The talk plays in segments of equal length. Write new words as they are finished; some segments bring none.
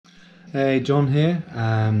Hey, John here,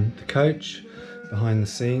 the coach behind the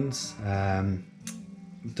scenes.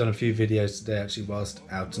 I've done a few videos today actually whilst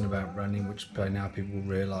out and about running, which by now people will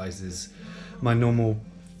realise is my normal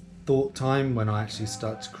thought time when I actually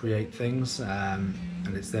start to create things. And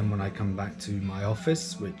it's then when I come back to my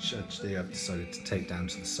office, which actually I've decided to take down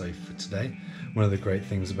to the sofa today. One of the great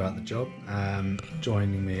things about the job.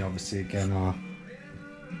 Joining me obviously again are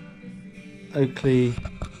Oakley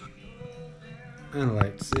and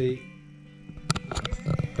Alexi,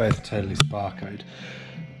 both totally Sparkoed.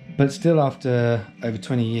 But still, after over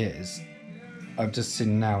 20 years, I'm just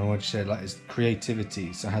sitting now and I want to share like is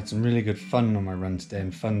creativity. So I had some really good fun on my run today,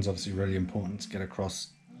 and fun's obviously really important to get across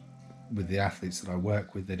with the athletes that I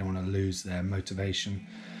work with. They don't want to lose their motivation.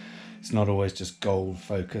 It's not always just goal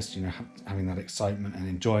focused, having that excitement and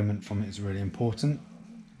enjoyment from it is really important.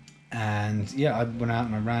 And yeah, I went out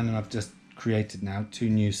and I ran, and I've just created now 2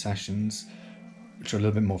 new sessions which are a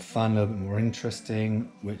little bit more fun, a little bit more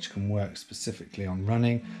interesting, which can work specifically on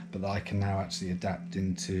running, but that I can now actually adapt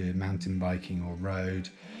into mountain biking or road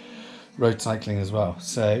cycling as well.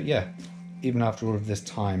 So yeah, even after all of this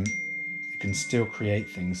time, you can still create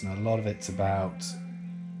things, and a lot of it's about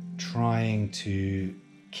trying to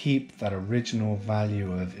keep that original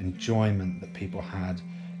value of enjoyment that people had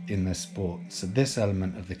in their sport. So this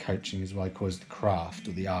element of the coaching is what I call the craft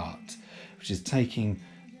or the art, which is taking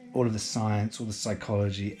all of the science, all the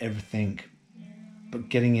psychology, everything, but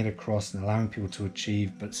getting it across and allowing people to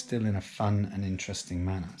achieve, but still in a fun and interesting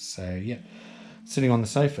manner. So yeah, sitting on the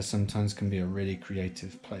sofa sometimes can be a really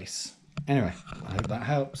creative place. Anyway, I hope that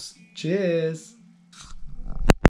helps. Cheers.